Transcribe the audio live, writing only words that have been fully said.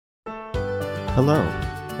Hello,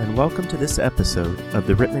 and welcome to this episode of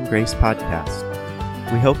the Rittman Grace Podcast.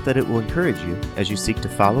 We hope that it will encourage you as you seek to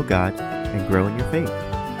follow God and grow in your faith.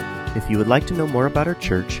 If you would like to know more about our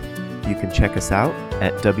church, you can check us out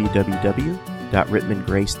at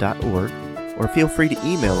www.rittmangrace.org or feel free to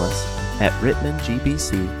email us at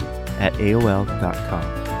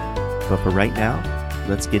rittmangbc@aol.com. But for right now,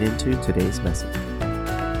 let's get into today's message.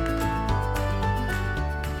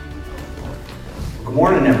 Good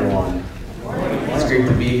morning, everyone. It's great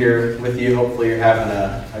to be here with you. Hopefully you're having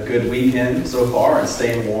a good weekend so far and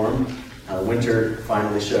staying warm. Winter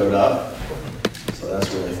finally showed up, so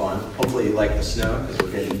that's really fun. Hopefully you like the snow because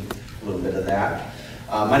we're getting a little bit of that.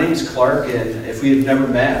 My name is Clark, and if we've never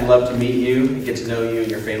met, I'd love to meet you and get to know you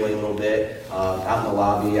and your family a little bit out in the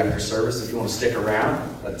lobby after service if you want to stick around.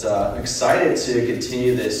 But I'm excited to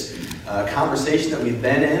continue this conversation that we've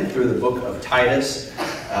been in through the book of Titus.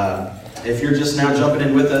 If you're just now jumping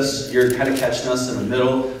in with us, you're kind of catching us in the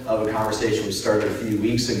middle of a conversation we started a few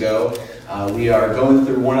weeks ago. We are going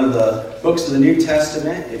through one of the books of the New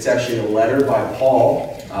Testament. It's actually a letter by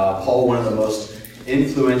Paul. Paul, one of the most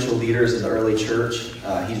influential leaders in the early church.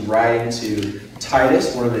 He's writing to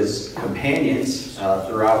Titus, one of his companions,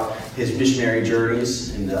 throughout his missionary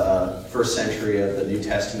journeys in the first century of the New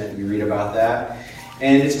Testament. We read about that.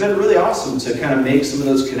 And it's been really awesome to kind of make some of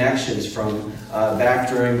those connections from back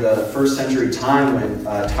during the first century time when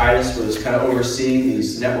Titus was kind of overseeing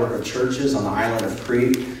these network of churches on the island of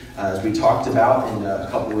Crete, as we talked about in a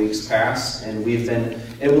couple weeks past. And we've been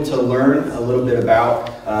able to learn a little bit about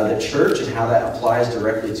the church and how that applies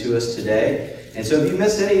directly to us today. And so if you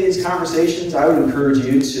missed any of these conversations, I would encourage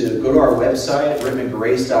you to go to our website,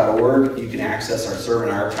 rittmangrace.org. You can access our sermon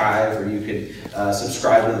archive, or you can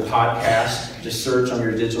subscribe to the podcast. Just search on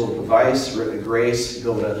your digital device, Rittman Grace.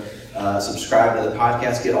 Go to subscribe to the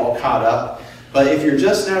podcast, get all caught up. But if you're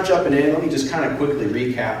just now jumping in, let me just kind of quickly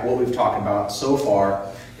recap what we've talked about so far.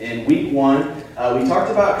 In week one, we talked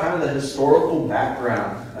about kind of the historical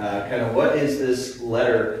background, kind of what is this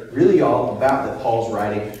letter really all about that Paul's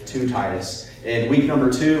writing to Titus. In week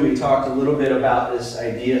number two, we talked a little bit about this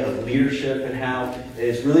idea of leadership and how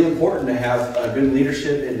it's really important to have good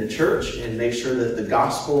leadership in the church and make sure that the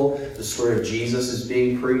gospel, the story of Jesus, is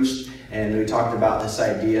being preached. And we talked about this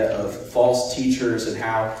idea of false teachers and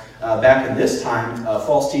how back in this time,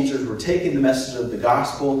 false teachers were taking the message of the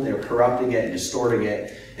gospel, they were corrupting it and distorting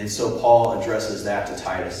it. And so Paul addresses that to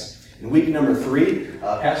Titus. In week number three,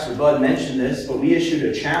 Pastor Bud mentioned this, but we issued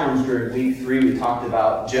a challenge during week three. We talked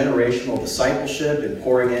about generational discipleship and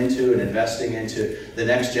pouring into and investing into the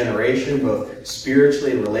next generation, both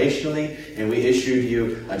spiritually and relationally. And we issued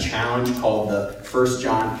you a challenge called the 1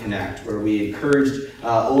 John Connect, where we encouraged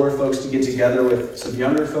older folks to get together with some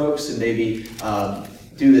younger folks and maybe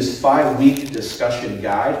do this 5-week discussion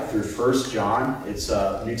guide through 1 John. It's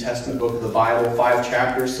a New Testament book of the Bible, 5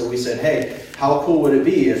 chapters. So we said, hey, how cool would it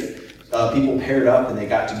be if people paired up and they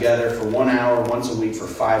got together for 1 hour once a week for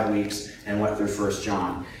 5 weeks and went through 1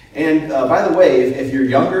 John. And by the way, if you're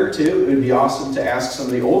younger too, it would be awesome to ask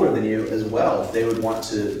somebody older than you as well if they would want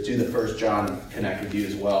to do the 1 John Connect with you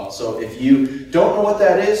as well. So if you don't know what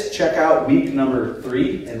that is, check out week number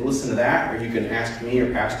 3 and listen to that, or you can ask me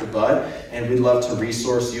or Pastor Bud, and we'd love to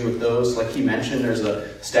resource you with those. Like he mentioned, there's a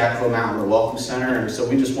stack of them out in the Welcome Center, and so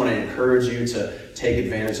we just want to encourage you to take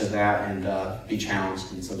advantage of that and be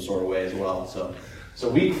challenged in some sort of way as well. So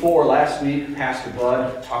week 4, last week, Pastor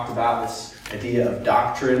Bud talked about this idea of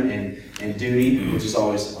doctrine and duty, which is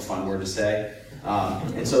always a fun word to say.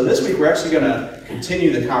 And so this week we're actually going to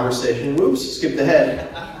continue the conversation. Whoops, skipped ahead.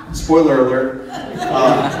 Spoiler alert.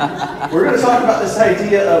 We're going to talk about this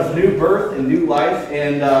idea of new birth and new life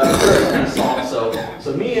and so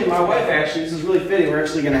me and my wife, actually, this is really fitting, we're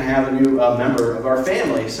actually going to have a new member of our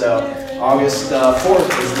family. So August 4th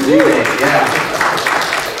is the due date. Yeah.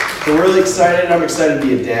 So we're really excited. I'm excited to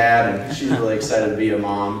be a dad, and she's really excited to be a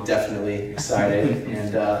mom. Definitely excited.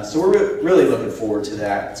 And so we're really looking forward to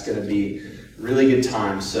that. It's going to be a really good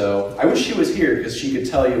time. So I wish she was here because she could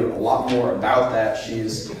tell you a lot more about that.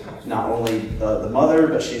 She's not only the mother,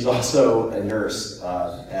 but she's also a nurse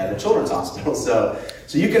at a children's hospital. So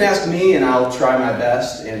you can ask me, and I'll try my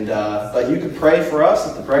best. And but you could pray for us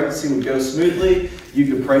that the pregnancy would go smoothly. You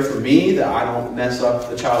could pray for me that I don't mess up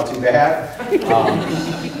the child too bad.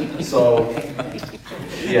 So,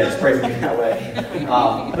 yeah, just pray for me that way.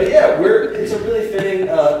 But yeah, it's a really fitting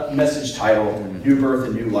message title, New Birth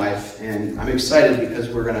and New Life. And I'm excited because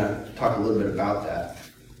we're going to talk a little bit about that.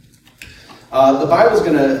 The Bible's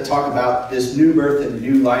going to talk about this new birth and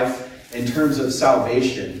new life in terms of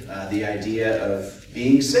salvation, the idea of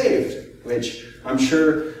being saved, which I'm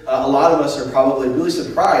sure a lot of us are probably really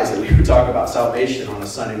surprised that we would talk about salvation on a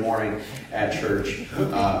Sunday morning at church.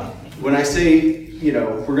 When I say,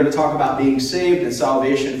 we're going to talk about being saved and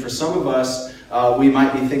salvation, for some of us, we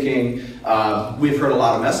might be thinking, we've heard a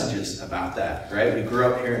lot of messages about that, right? We grew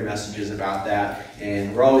up hearing messages about that,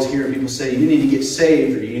 and we're always hearing people say, you need to get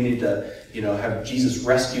saved, or you need to, have Jesus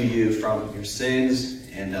rescue you from your sins,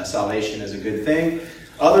 and salvation is a good thing.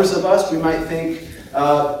 Others of us, we might think,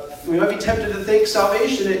 we might be tempted to think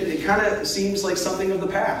salvation, it kind of seems like something of the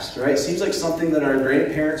past, right? It seems like something that our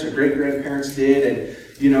grandparents or great-grandparents did, and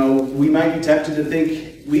we might be tempted to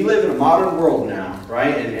think we live in a modern world now,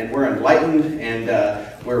 right? And we're enlightened, and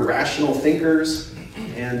we're rational thinkers,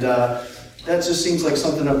 and that just seems like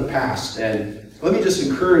something of the past. And let me just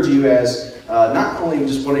encourage you as not only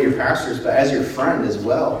just one of your pastors, but as your friend as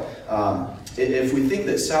well. If we think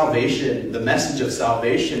that salvation, the message of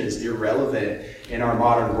salvation is irrelevant in our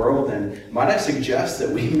modern world, then might I suggest that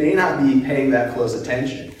we may not be paying that close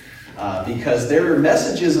attention. Because there are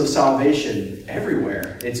messages of salvation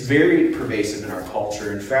everywhere. It's very pervasive in our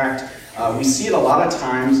culture. In fact, we see it a lot of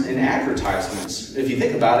times in advertisements, if you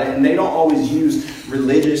think about it, and they don't always use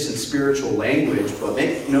religious and spiritual language, but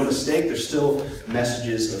make no mistake, there's still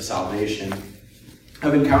messages of salvation.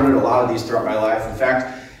 I've encountered a lot of these throughout my life. In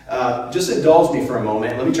fact, just indulge me for a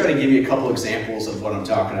moment. Let me try to give you a couple examples of what I'm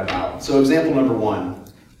talking about. So example number one,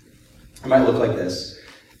 it might look like this.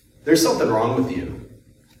 There's something wrong with you.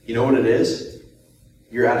 You know what it is?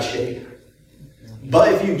 You're out of shape.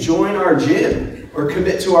 But if you join our gym or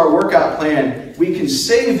commit to our workout plan, we can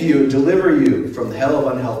save you and deliver you from the hell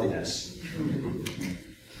of unhealthiness.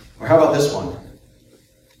 Or how about this one?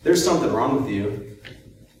 There's something wrong with you.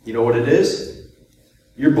 You know what it is?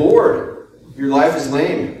 You're bored. Your life is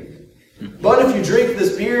lame. But if you drink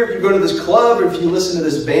this beer, if you go to this club, or if you listen to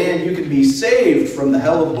this band, you can be saved from the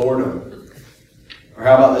hell of boredom. Or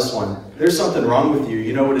how about this one? There's something wrong with you.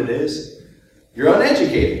 You know what it is? You're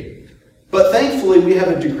uneducated. But thankfully, we have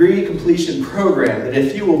a degree completion program that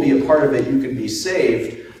if you will be a part of it, you can be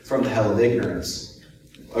saved from the hell of ignorance.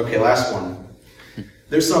 Okay, last one.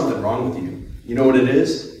 There's something wrong with you. You know what it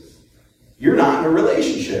is? You're not in a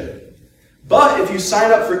relationship. But if you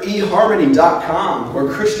sign up for eharmony.com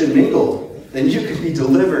or Christian Mingle, then you can be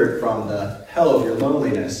delivered from the hell of your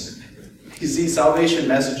loneliness. You see, salvation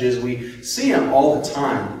messages, we see them all the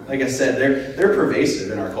time. Like I said, they're pervasive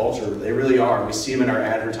in our culture. They really are. We see them in our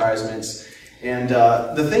advertisements. And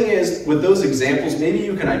the thing is, with those examples, maybe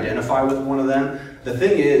you can identify with one of them. The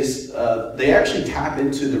thing is, they actually tap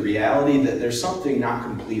into the reality that there's something not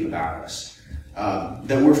complete about us.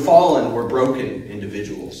 That we're fallen, we're broken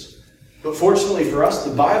individuals. But fortunately for us,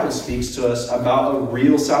 the Bible speaks to us about a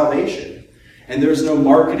real salvation. And there's no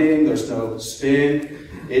marketing, there's no spin.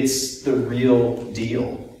 It's the real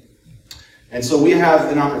deal. And so we have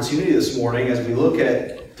an opportunity this morning as we look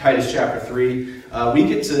at Titus chapter 3. We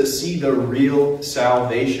get to see the real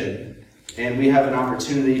salvation. And we have an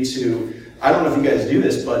opportunity to, I don't know if you guys do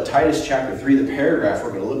this, but Titus chapter 3, the paragraph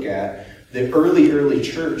we're going to look at, the early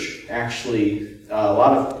church actually, a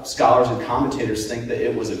lot of scholars and commentators think that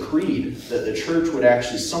it was a creed, that the church would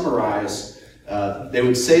actually summarize, they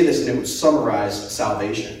would say this and it would summarize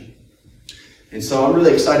salvation. And so I'm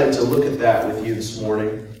really excited to look at that with you this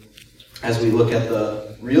morning as we look at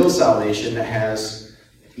the real salvation that has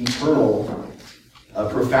eternal,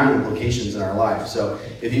 profound implications in our life. So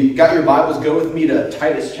if you've got your Bibles, go with me to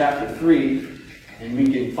Titus chapter 3, and we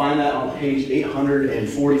can find that on page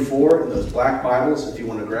 844 in those black Bibles if you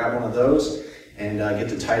want to grab one of those and get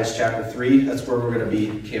to Titus chapter 3. That's where we're going to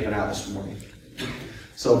be camping out this morning.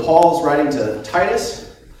 So Paul's writing to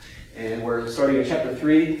Titus, and we're starting at chapter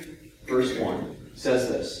 3. Verse 1 says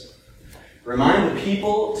this: Remind the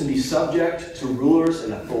people to be subject to rulers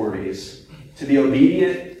and authorities, to be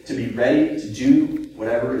obedient, to be ready to do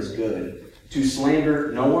whatever is good, to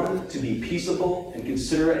slander no one, to be peaceable and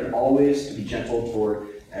considerate, and always to be gentle toward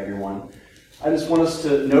everyone. I just want us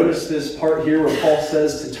to notice this part here where Paul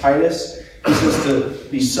says to Titus, he says to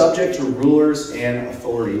be subject to rulers and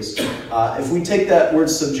authorities. If we take that word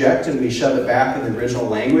subject and we shove it back in the original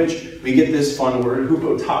language, we get this fun word,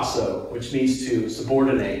 hupotasso, which means to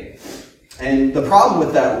subordinate. And the problem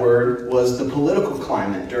with that word was the political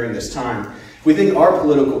climate during this time. If we think our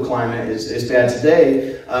political climate is bad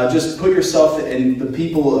today, just put yourself in the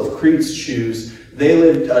people of Crete's shoes. They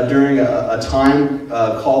lived during a time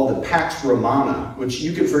called the Pax Romana, which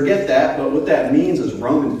you can forget that, but what that means is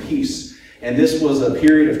Roman peace. And this was a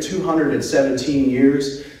period of 217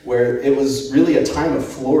 years where it was really a time of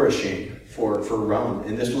flourishing for Rome.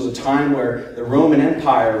 And this was a time where the Roman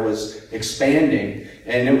Empire was expanding,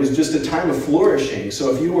 and it was just a time of flourishing.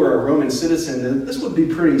 So if you were a Roman citizen, then this would be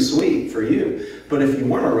pretty sweet for you. But if you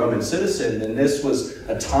weren't a Roman citizen, then this was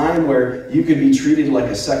a time where you could be treated like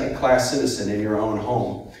a second-class citizen in your own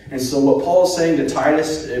home. And so what Paul is saying to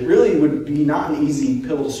Titus, it really would be not an easy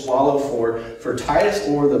pill to swallow for Titus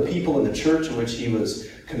or the people in the church in which he was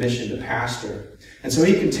commissioned to pastor. And so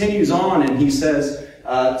he continues on and he says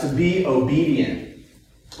to be obedient.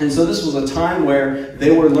 And so this was a time where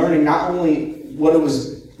they were learning not only what it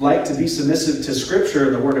was like to be submissive to Scripture,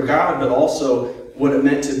 the Word of God, but also what it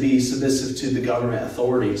meant to be submissive to the government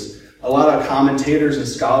authorities. A lot of commentators and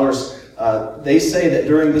scholars, they say that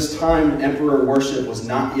during this time, emperor worship was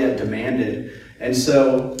not yet demanded. And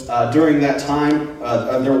so during that time,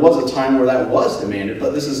 there was a time where that was demanded,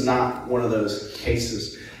 but this is not one of those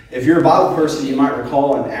cases. If you're a Bible person, you might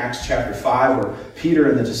recall in Acts chapter 5 where Peter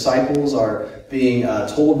and the disciples are being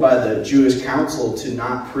told by the Jewish council to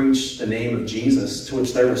not preach the name of Jesus, to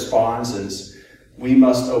which their response is, we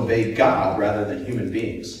must obey God rather than human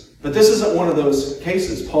beings. But this isn't one of those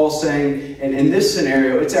cases. Paul's saying, and in this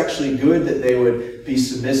scenario, it's actually good that they would be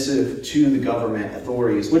submissive to the government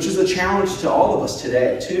authorities, which is a challenge to all of us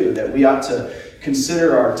today, too, that we ought to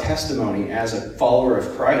consider our testimony as a follower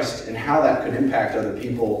of Christ and how that could impact other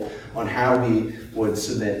people on how we would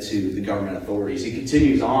submit to the government authorities. He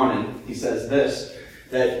continues on and he says this,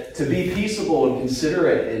 that to be peaceable and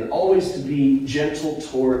considerate and always to be gentle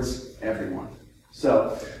towards everyone.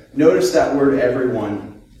 So notice that word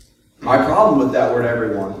everyone. My problem with that word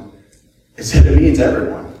everyone is that it means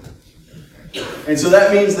everyone. And so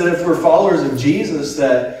that means that if we're followers of Jesus,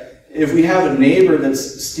 that if we have a neighbor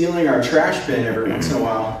that's stealing our trash bin every once in a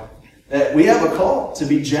while, that we have a call to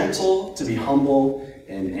be gentle, to be humble,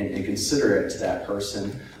 and considerate to that person.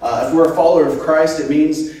 If we're a follower of Christ, it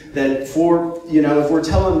means that if we're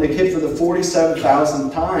telling the kid for the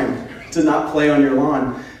 47,000th time to not play on your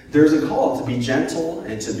lawn, there's a call to be gentle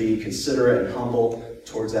and to be considerate and humble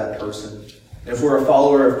towards that person. If we're a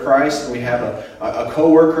follower of Christ and we have a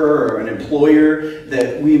coworker or an employer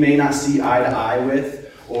that we may not see eye to eye with,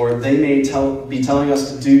 or they may be telling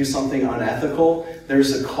us to do something unethical,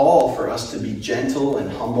 there's a call for us to be gentle and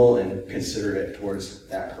humble and considerate towards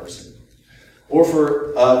that person. Or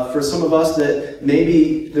for some of us that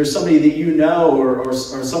maybe there's somebody that you know or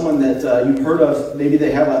someone that you've heard of, maybe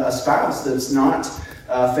they have a spouse that's not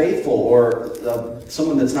faithful or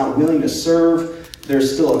someone that's not willing to serve,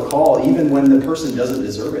 there's still a call, even when the person doesn't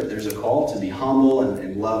deserve it. There's a call to be humble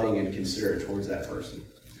and loving and considerate towards that person.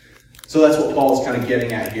 So that's what Paul's kind of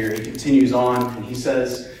getting at here. He continues on and he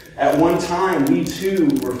says, at one time we too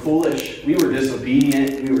were foolish, we were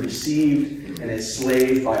disobedient, we were deceived and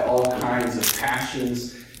enslaved by all kinds of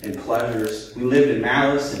passions and pleasures. We lived in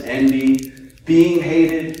malice and envy, being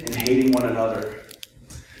hated and hating one another.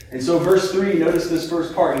 And so verse 3, notice this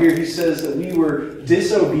first part here, he says that we were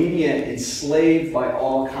disobedient, enslaved by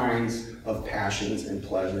all kinds of passions and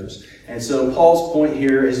pleasures. And so Paul's point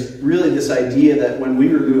here is really this idea that when we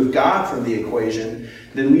remove God from the equation,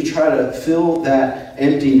 then we try to fill that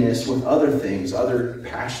emptiness with other things, other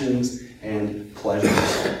passions and pleasures.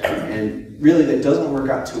 And really that doesn't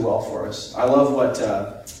work out too well for us. I love what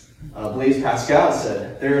Blaise Pascal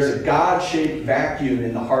said, there is a God-shaped vacuum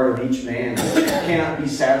in the heart of each man that cannot be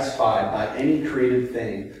satisfied by any created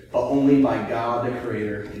thing, but only by God the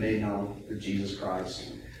Creator, made known through Jesus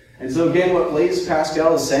Christ. And so again, what Blaise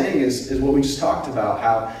Pascal is saying is what we just talked about,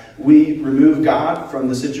 how we remove God from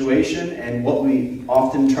the situation, and what we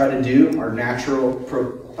often try to do, our natural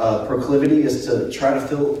proclivity is to try to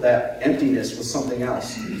fill that emptiness with something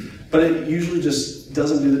else. But it usually just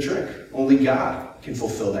doesn't do the trick. Only God can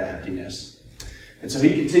fulfill that emptiness. And so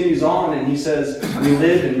he continues on and he says, we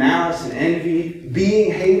live in malice and envy,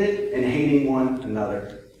 being hated and hating one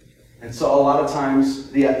another. And so a lot of times,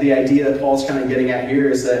 the idea that Paul's kind of getting at here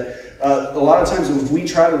is that a lot of times if we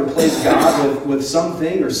try to replace God with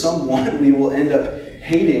something or someone, we will end up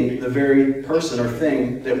hating the very person or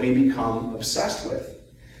thing that we become obsessed with.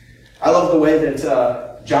 I love the way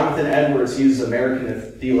that Jonathan Edwards, he's an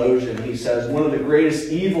American theologian, he says, one of the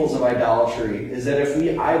greatest evils of idolatry is that if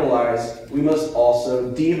we idolize, we must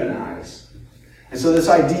also demonize. And so this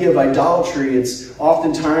idea of idolatry, it's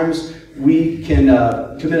oftentimes we can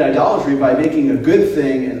commit idolatry by making a good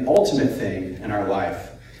thing an ultimate thing in our life.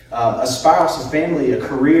 A spouse, a family, a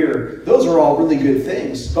career, those are all really good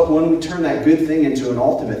things. But when we turn that good thing into an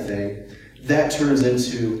ultimate thing, that turns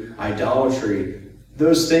into idolatry.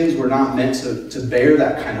 Those things were not meant to bear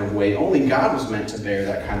that kind of weight. Only God was meant to bear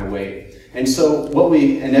that kind of weight. And so what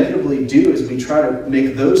we inevitably do is we try to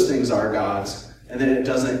make those things our gods And then it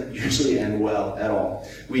doesn't usually end well at all.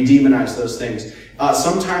 We demonize those things.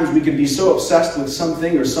 Sometimes we can be so obsessed with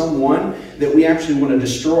something or someone that we actually want to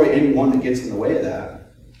destroy anyone that gets in the way of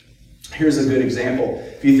that. Here's a good example.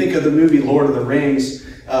 If you think of the movie Lord of the Rings,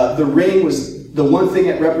 the ring was the one thing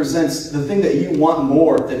that represents the thing that you want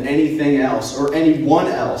more than anything else or anyone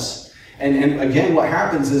else. And again, what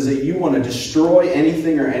happens is that you want to destroy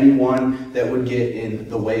anything or anyone that would get in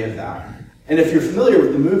the way of that. And if you're familiar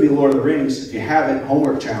with the movie Lord of the Rings, if you haven't,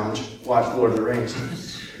 homework challenge, watch Lord of the Rings.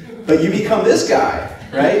 But you become this guy,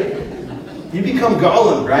 right? You become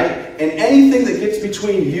Gollum, right? And anything that gets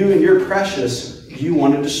between you and your precious, you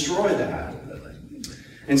want to destroy that.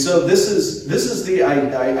 And so this is the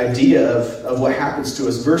idea of what happens to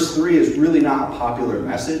us. Verse 3 is really not a popular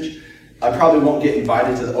message. I probably won't get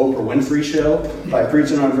invited to the Oprah Winfrey show by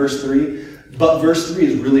preaching on verse 3. But verse 3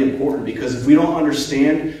 is really important because if we don't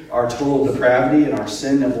understand our total depravity and our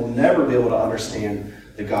sin, then we'll never be able to understand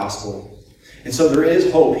the gospel. And so there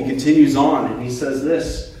is hope. He continues on and he says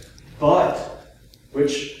this, but,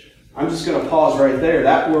 which I'm just going to pause right there.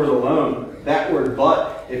 That word alone, that word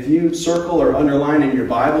but, if you circle or underline in your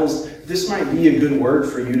Bibles, this might be a good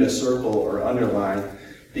word for you to circle or underline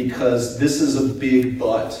because this is a big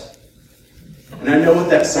but. And I know what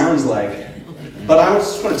that sounds like. But I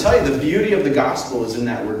just want to tell you, the beauty of the gospel is in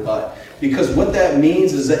that word but. Because what that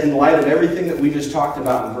means is that in light of everything that we just talked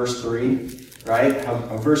about in verse 3, right? How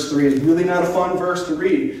verse 3 is really not a fun verse to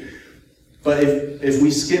read. But if we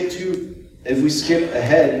skip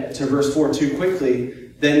ahead to verse 4 too quickly,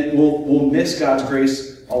 then we'll miss God's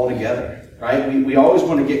grace altogether. Right? We always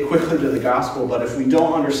want to get quickly to the gospel, but if we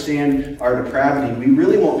don't understand our depravity, we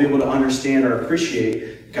really won't be able to understand or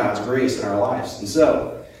appreciate God's grace in our lives. And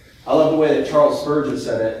so, I love the way that Charles Spurgeon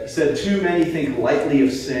said it. He said, too many think lightly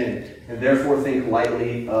of sin and therefore think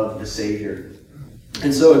lightly of the Savior.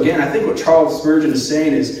 And so again, I think what Charles Spurgeon is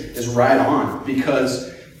saying is right on,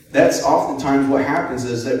 because that's oftentimes what happens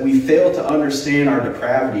is that we fail to understand our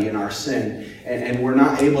depravity and our sin, and we're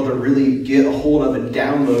not able to really get a hold of and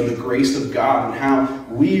download the grace of God and how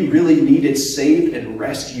we really needed saved and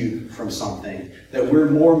rescued from something, that we're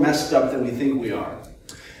more messed up than we think we are.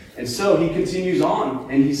 And so he continues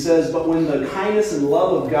on, and he says, but when the kindness and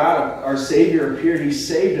love of God, our Savior, appeared, he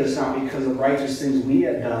saved us not because of righteous things we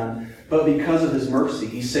had done, but because of his mercy.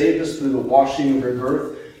 He saved us through the washing of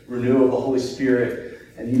rebirth, renewal of the Holy Spirit.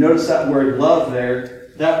 And you notice that word love there.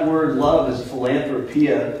 That word love is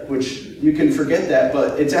philanthropia, which you can forget that,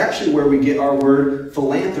 but it's actually where we get our word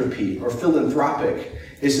philanthropy or philanthropic.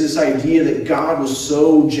 It's this idea that God was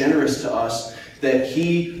so generous to us that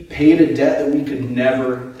he paid a debt that we could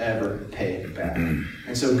never, ever pay back.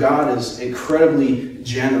 And so God is incredibly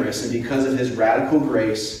generous, and because of his radical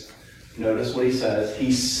grace, notice what he says,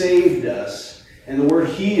 he saved us. And the word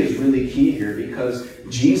he is really key here because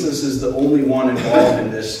Jesus is the only one involved in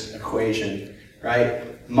this equation, right?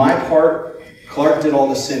 My part, Clark did all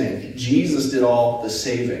the sinning. Jesus did all the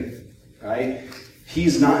saving, right?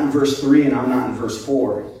 He's not in verse 3 and I'm not in verse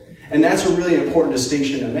 4. And that's a really important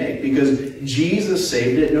distinction to make because Jesus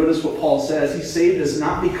saved it. Notice what Paul says. He saved us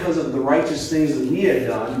not because of the righteous things that we had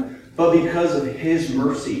done, but because of his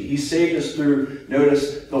mercy. He saved us through,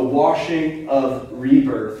 notice, the washing of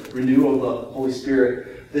rebirth, renewal of the Holy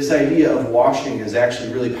Spirit. This idea of washing is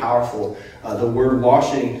actually really powerful. The word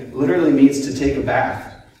washing literally means to take a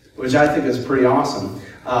bath, which I think is pretty awesome.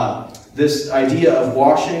 This idea of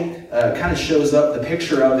washing kind of shows up, the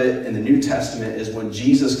picture of it in the New Testament is when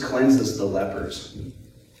Jesus cleanses the lepers.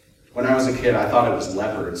 When I was a kid, I thought it was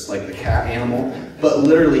leopards, like the cat animal. But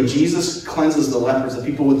literally, Jesus cleanses the lepers, the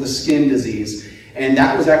people with the skin disease. And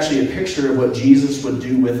that was actually a picture of what Jesus would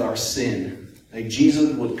do with our sin. Like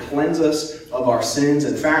Jesus would cleanse us of our sins.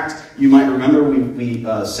 In fact, you might remember we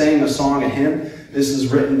sang a song, a hymn. This is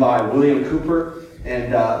written by William Cooper.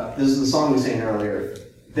 And this is the song we sang earlier.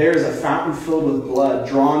 There is a fountain filled with blood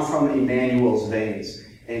drawn from Emmanuel's veins,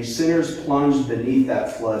 and sinners plunged beneath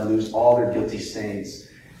that flood lose all their guilty stains.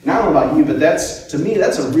 Now, I don't know about you, but to me,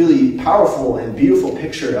 that's a really powerful and beautiful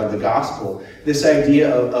picture of the gospel. This idea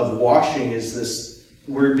of washing is this,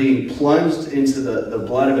 we're being plunged into the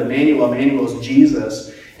blood of Emmanuel. Emmanuel is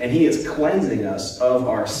Jesus, and he is cleansing us of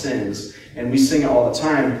our sins. And we sing it all the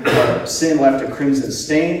time. Our sin left a crimson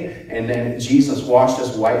stain, and then Jesus washed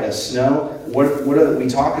us white as snow. What are we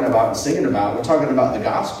talking about and singing about? We're talking about the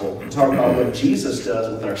gospel. We're talking about what Jesus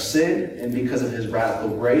does with our sin, and because of his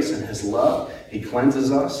radical grace and his love, he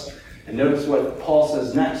cleanses us. And notice what Paul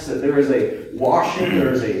says next, that there is a washing,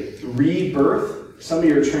 there is a rebirth. Some of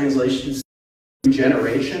your translations say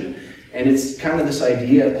regeneration. And it's kind of this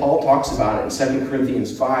idea, Paul talks about it in 2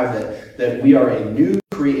 Corinthians 5, that we are a new creation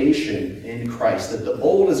creation in Christ, that the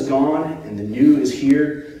old is gone and the new is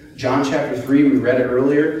here. John chapter 3, we read it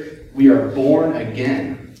earlier. We are born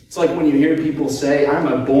again. It's like when you hear people say, I'm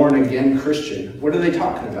a born-again Christian. What are they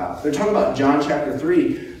talking about? They're talking about John chapter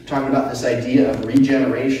 3, talking about this idea of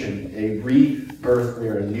regeneration, a rebirth. We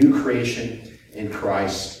are a new creation in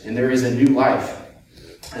Christ. And there is a new life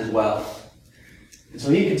as well. And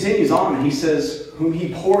so he continues on and he says, whom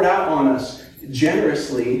he poured out on us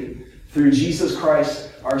generously through Jesus Christ,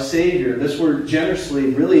 our Savior. This word generously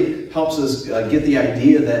really helps us get the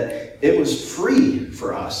idea that it was free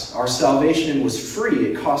for us. Our salvation was free.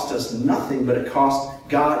 It cost us nothing, but it cost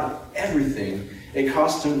God everything. It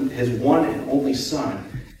cost him his one and only Son.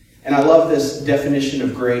 And I love this definition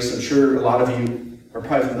of grace. I'm sure a lot of you are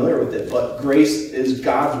probably familiar with it, but grace is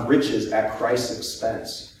God's riches at Christ's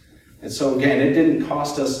expense. And so again, it didn't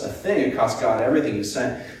cost us a thing. It cost God everything. He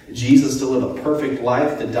sent Jesus to live a perfect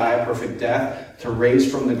life, to die a perfect death, to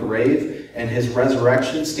raise from the grave, and his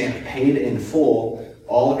resurrection stamped paid in full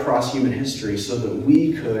all across human history so that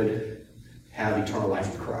we could have eternal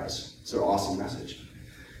life with Christ. It's an awesome message.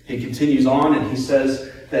 He continues on and he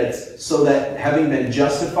says that so that having been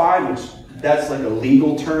justified, which that's like a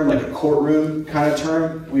legal term, like a courtroom kind of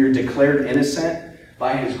term, we are declared innocent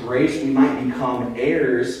by his grace, we might become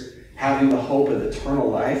heirs, having the hope of eternal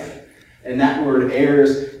life. And that word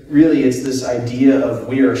heirs, really it's this idea of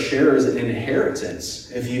we are sharers in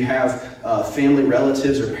inheritance. If you have family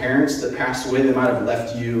relatives or parents that passed away, they might have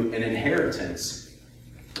left you an inheritance.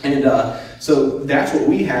 And so that's what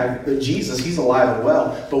we have. But Jesus, he's alive and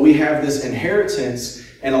well. But we have this inheritance.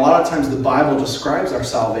 And a lot of times the Bible describes our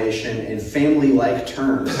salvation in family-like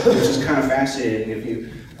terms, which is kind of fascinating. If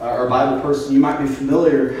you are a Bible person, you might be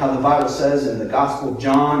familiar how the Bible says in the Gospel of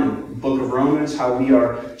John and the book of Romans, how we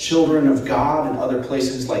are children of God, and other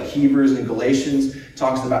places like Hebrews and Galatians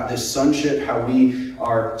talks about this sonship, how we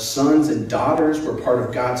are sons and daughters. We're part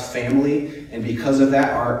of God's family. And because of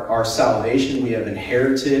that, our salvation, we have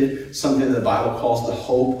inherited something that the Bible calls the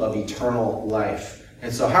hope of eternal life.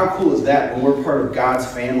 And so how cool is that? When we're part of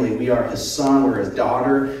God's family, we are his son, we're his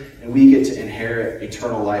daughter, and we get to inherit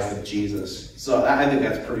eternal life with Jesus. So I think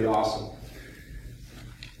that's pretty awesome.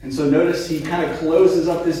 And so notice he kind of closes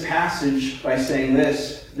up this passage by saying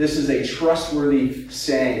this. This is a trustworthy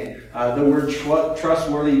saying. The word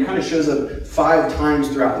trustworthy kind of shows up 5 times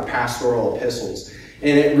throughout the pastoral epistles.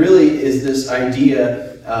 And it really is this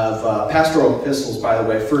idea of pastoral epistles, by the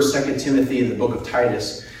way, 1st, 2nd Timothy, and the book of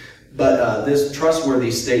Titus. But this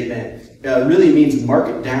trustworthy statement really means mark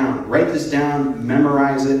it down. Write this down,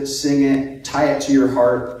 memorize it, sing it, tie it to your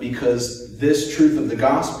heart, because this truth of the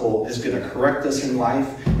gospel is going to correct us in life.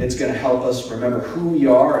 It's going to help us remember who we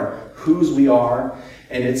are and whose we are.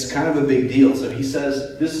 And it's kind of a big deal. So he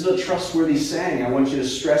says, this is a trustworthy saying. I want you to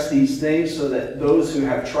stress these things so that those who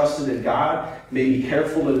have trusted in God may be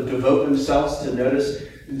careful to devote themselves to notice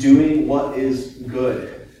doing what is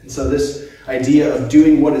good. And so this idea of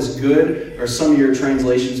doing what is good, or some of your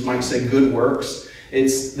translations might say good works.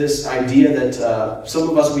 It's this idea that some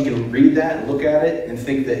of us, we can read that and look at it and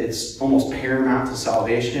think that it's almost paramount to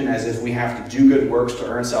salvation, as if we have to do good works to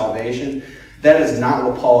earn salvation. That is not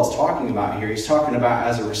what Paul is talking about here. He's talking about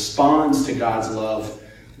as a response to God's love,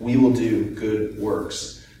 we will do good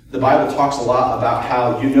works. The Bible talks a lot about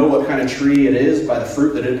how you know what kind of tree it is by the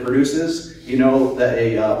fruit that it produces. You know that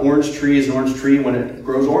a orange tree is an orange tree when it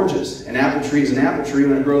grows oranges. An apple tree is an apple tree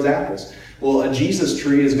when it grows apples. Well, a Jesus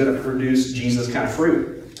tree is going to produce Jesus kind of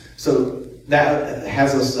fruit. So that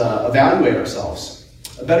has us evaluate ourselves.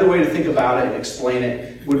 A better way to think about it and explain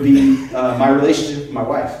it would be my relationship with my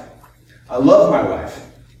wife. I love my wife.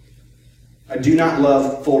 I do not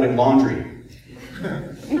love folding laundry.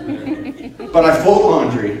 But I fold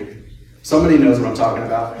laundry. Somebody knows what I'm talking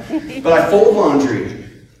about. But I fold laundry.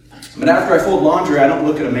 But after I fold laundry, I don't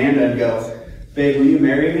look at Amanda and go, babe, will you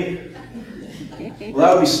marry me? Well,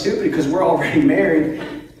 that would be stupid because we're already married,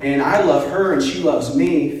 and I love her and she loves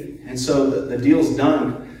me, and so the deal's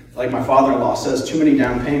done. Like my father-in-law says, too many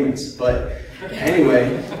down payments. But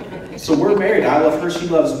anyway, so we're married. I love her, she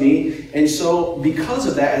loves me, and so because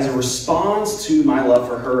of that, as a response to my love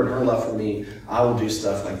for her and her love for me, I will do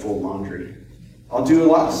stuff like fold laundry. I'll do a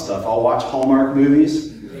lot of stuff. I'll watch Hallmark movies.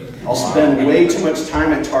 I'll spend way too much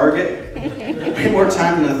time at Target. Way more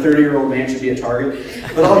time than a 30-year-old man should be at Target.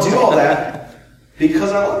 But I'll do all that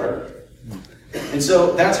because I love her. And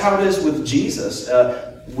so that's how it is with Jesus.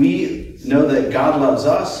 We know that God loves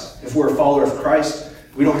us. If we're a follower of Christ,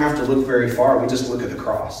 we don't have to look very far. We just look at the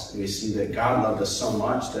cross. And we see that God loved us so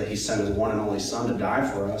much that he sent his one and only Son to die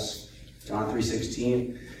for us. John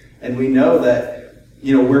 3:16. And we know that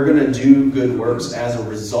we're going to do good works as a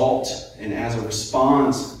result and as a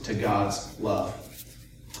response to God's love.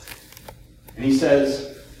 And he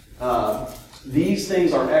says, these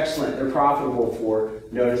things are excellent. They're profitable for,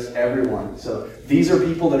 notice, everyone. So these are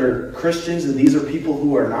people that are Christians, and these are people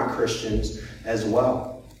who are not Christians as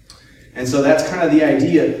well. And so that's kind of the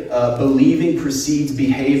idea. Believing precedes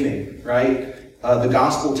behaving, right? The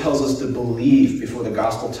gospel tells us to believe before the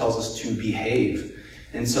gospel tells us to behave.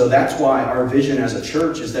 And so that's why our vision as a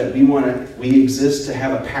church is that we exist to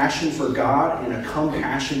have a passion for God and a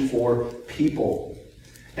compassion for people.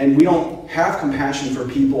 And we don't have compassion for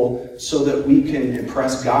people so that we can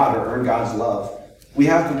impress God or earn God's love. We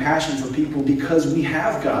have compassion for people because we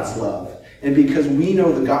have God's love. And because we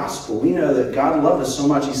know the gospel. We know that God loved us so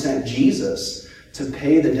much he sent Jesus to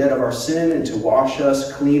pay the debt of our sin and to wash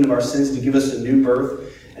us clean of our sins, to give us a new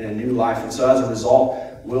birth and a new life. And so as a result,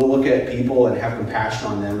 we'll look at people and have compassion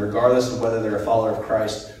on them, regardless of whether they're a follower of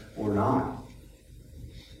Christ or not.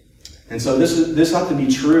 And so this ought to be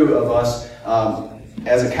true of us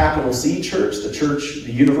as a capital C church,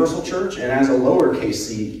 the universal church, and as a lowercase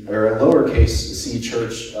c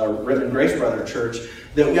church, Rittman Grace Brother Church,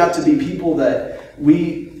 that we ought to be people that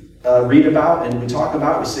we read about and we talk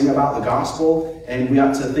about, we sing about the gospel, and we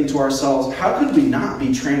ought to think to ourselves, how could we not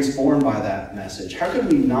be transformed by that message? How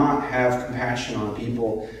could we not have compassion on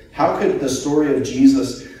people? How could the story of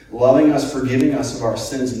Jesus loving us, forgiving us of our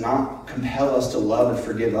sins, not compel us to love and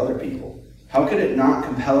forgive other people? How could it not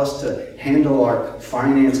compel us to handle our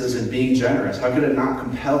finances and being generous? How could it not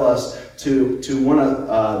compel us to want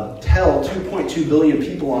to tell 2.2 billion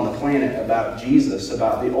people on the planet about Jesus,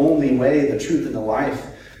 about the only way, the truth, and the life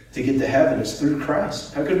to get to heaven is through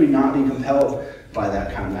Christ? How could we not be compelled by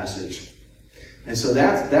that kind of message? And so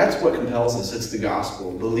that's what compels us. It's the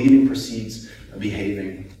gospel. Believing precedes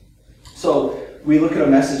behaving. So we look at a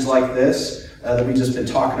message like this that we've just been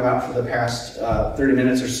talking about for the past 30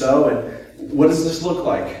 minutes or so, and what does this look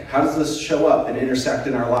like? How does this show up and intersect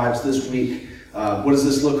in our lives this week? What does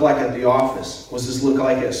this look like at the office? What does this look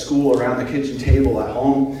like at school, around the kitchen table, at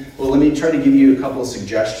home? Well, let me try to give you a couple of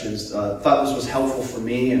suggestions. Thought this was helpful for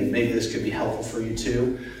me, and maybe this could be helpful for you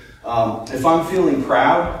too. If I'm feeling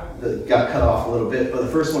proud, that got cut off a little bit, but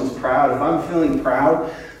the first one's proud. If I'm feeling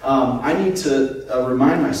proud, I need to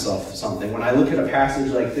remind myself of something. When I look at a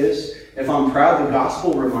passage like this, if I'm proud, the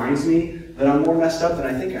gospel reminds me that I'm more messed up than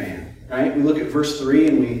I think I am. Right? We look at verse 3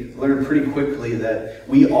 and we learn pretty quickly that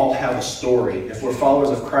we all have a story. If we're followers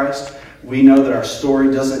of Christ, we know that our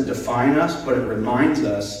story doesn't define us, but it reminds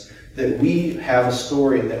us that we have a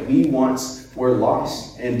story, that we once were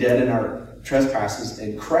lost and dead in our trespasses,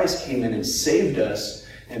 and Christ came in and saved us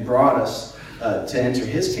and brought us to enter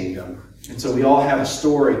his kingdom. And so we all have a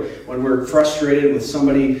story. When we're frustrated with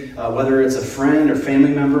somebody, whether it's a friend or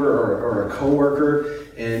family member or a coworker,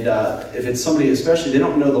 and if it's somebody, especially, they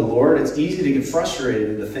don't know the Lord, it's easy to get frustrated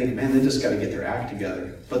and to think, man, they just got to get their act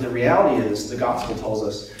together. But the reality is, the gospel tells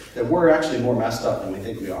us that we're actually more messed up than we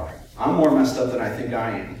think we are. I'm more messed up than I think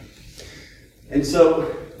I am. And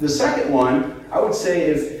so the second one, I would say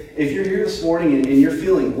if you're here this morning and you're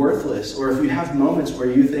feeling worthless, or if you have moments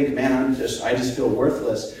where you think, man, I just feel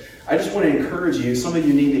worthless, I just want to encourage you. Some of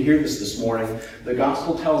you need to hear this morning. The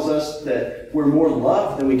gospel tells us that we're more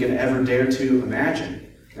loved than we can ever dare to imagine.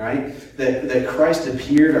 Right? That Christ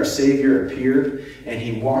appeared, our Savior appeared, and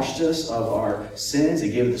he washed us of our sins. He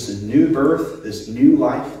gave us a new birth, this new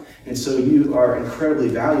life. And so you are incredibly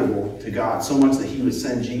valuable to God, so much that he would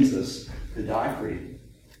send Jesus to die for you.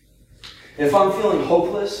 If I'm feeling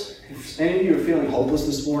hopeless, if any of you are feeling hopeless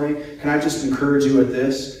this morning, can I just encourage you with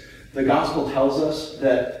this? The gospel tells us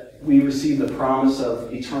that we receive the promise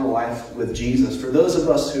of eternal life with Jesus. For those of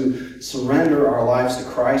us who surrender our lives to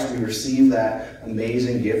Christ, we receive that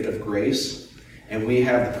amazing gift of grace, and we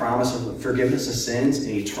have the promise of forgiveness of sins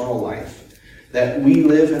and eternal life. That we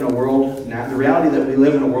live in a world now, the reality that we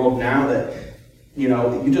live in a world now that,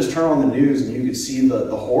 you just turn on the news and you can see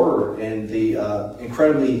the horror and the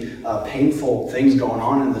incredibly painful things going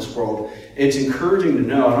on in this world. It's encouraging to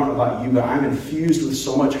know, I don't know about you, but I'm infused with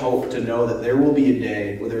so much hope to know that there will be a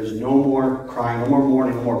day where there's no more crying, no more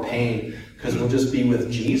mourning, no more pain, because we'll just be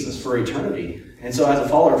with Jesus for eternity. And so as a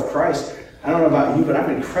follower of Christ, I don't know about you, but I'm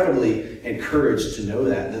incredibly encouraged to know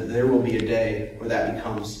that there will be a day where that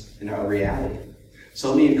becomes a reality. So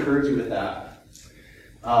let me encourage you with that.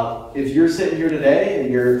 If you're sitting here today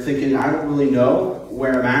and you're thinking, I don't really know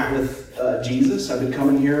where I'm at with Jesus, I've been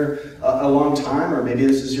coming here a long time, or maybe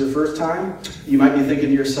this is your first time, you might be thinking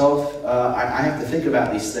to yourself, I have to think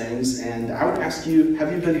about these things, and I would ask you,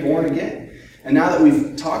 have you been born again? And now that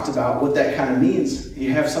we've talked about what that kind of means,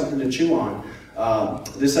 you have something to chew on.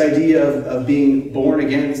 This idea of being born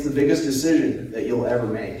again is the biggest decision that you'll ever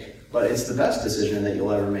make, but it's the best decision that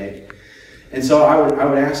you'll ever make. And so I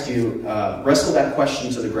would ask you, wrestle that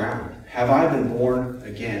question to the ground. Have I been born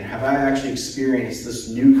again? Have I actually experienced this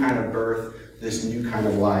new kind of birth, this new kind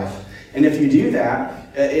of life? And if you do that,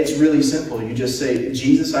 it's really simple. You just say,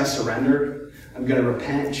 Jesus, I surrender. I'm going to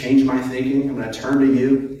repent, change my thinking. I'm going to turn to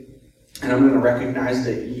you. And I'm going to recognize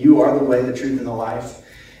that you are the way, the truth, and the life.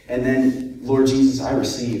 And then, Lord Jesus, I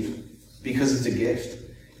receive, because it's a gift.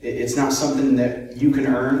 It's not something that you can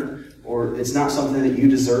earn, or it's not something that you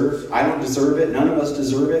deserve. I don't deserve it. None of us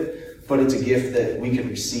deserve it. But it's a gift that we can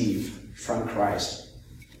receive from Christ.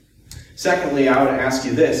 Secondly, I would ask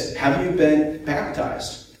you this. Have you been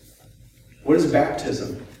baptized? What is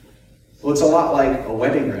baptism? Well, it's a lot like a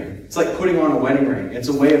wedding ring. It's like putting on a wedding ring. It's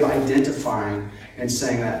a way of identifying and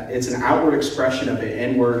saying that it's an outward expression of an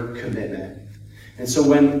inward commitment. And so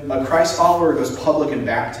when a Christ follower goes public in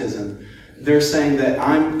baptism, they're saying that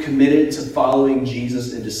I'm committed to following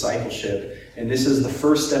Jesus in discipleship. And this is the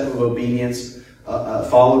first step of obedience,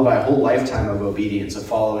 followed by a whole lifetime of obedience of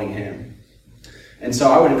following him. And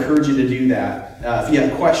so I would encourage you to do that. If you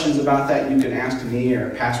have questions about that, you can ask me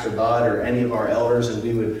or Pastor Bud or any of our elders, and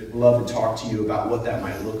we would love to talk to you about what that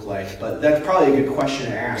might look like. But that's probably a good question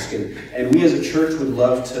to ask. And we as a church would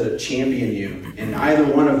love to champion you in either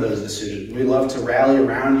one of those decisions. We'd love to rally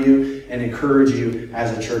around you and encourage you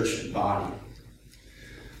as a church body.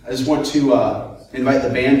 I just want to invite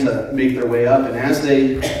the band to make their way up. And as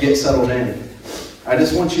they get settled in, I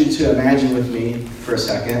just want you to imagine with me for a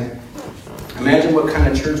second. Imagine what kind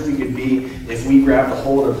of church we could be if we grabbed a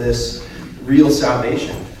hold of this real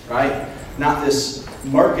salvation, right? Not this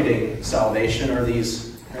marketing salvation or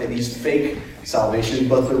these fake salvation,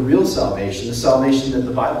 but the real salvation, the salvation that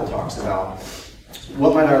the Bible talks about.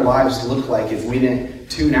 What might our lives look like if we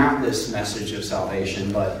didn't tune out this message of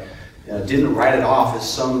salvation, but didn't write it off as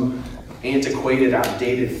some antiquated,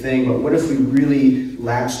 outdated thing? But what if we really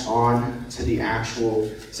latched on to the actual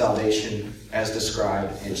salvation as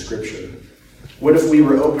described in Scripture? What if we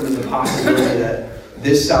were open to the possibility that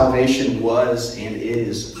this salvation was and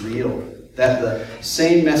is real? That the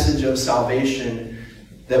same message of salvation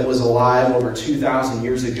that was alive over 2,000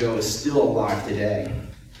 years ago is still alive today?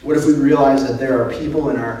 What if we realize that there are people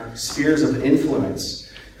in our spheres of influence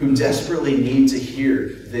who desperately need to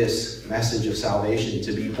hear this message of salvation,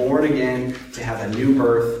 to be born again, to have a new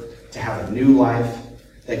birth, to have a new life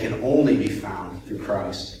that can only be found through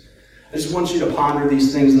Christ? I just want you to ponder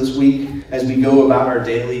these things this week as we go about our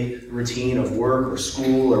daily routine of work or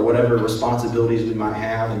school or whatever responsibilities we might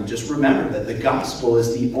have. And just remember that the gospel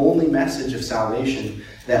is the only message of salvation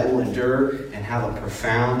that will endure and have a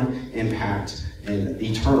profound impact and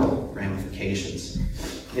eternal ramifications.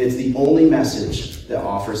 It's the only message that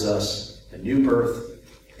offers us a new birth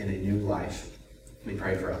and a new life. Let me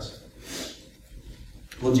pray for us.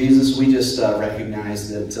 Well, Jesus, we just recognize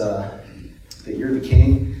that you're the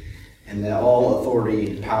King, and that all authority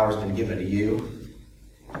and power has been given to you.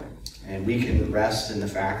 And we can rest in the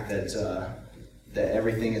fact that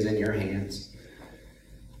everything is in your hands.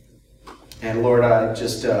 And Lord, I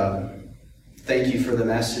just thank you for the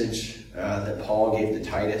message that Paul gave to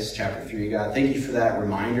Titus, chapter 3, God. Thank you for that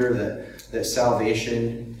reminder that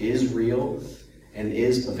salvation is real and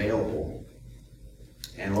is available.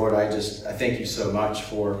 And Lord, I thank you so much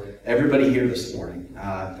for everybody here this morning.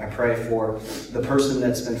 I pray for the person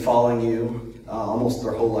that's been following you almost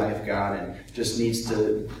their whole life, God, and just needs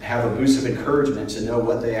to have a boost of encouragement to know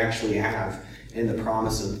what they actually have in the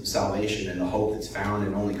promise of salvation and the hope that's found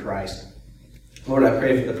in only Christ. Lord, I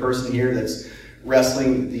pray for the person here that's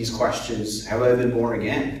wrestling these questions. Have I been born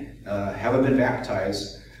again? Have I been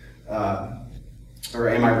baptized? Or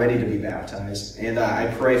am I ready to be baptized? And I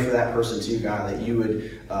pray for that person too, God, that you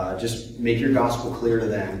would just make your gospel clear to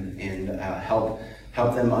them and help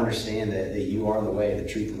them understand that you are the way, the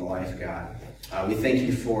truth, and the life, God. We thank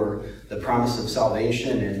you for the promise of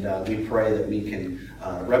salvation, and we pray that we can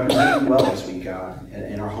represent you well this week, God,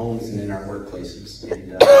 in our homes and in our workplaces.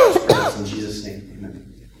 And just pray this in Jesus' name, amen.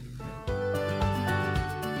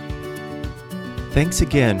 Thanks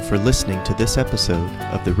again for listening to this episode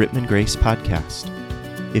of the Rittman Grace Podcast.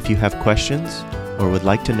 If you have questions or would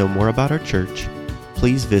like to know more about our church,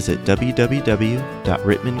 please visit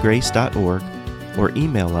www.rittmangrace.org or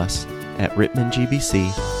email us at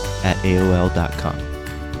rittmangbc@aol.com.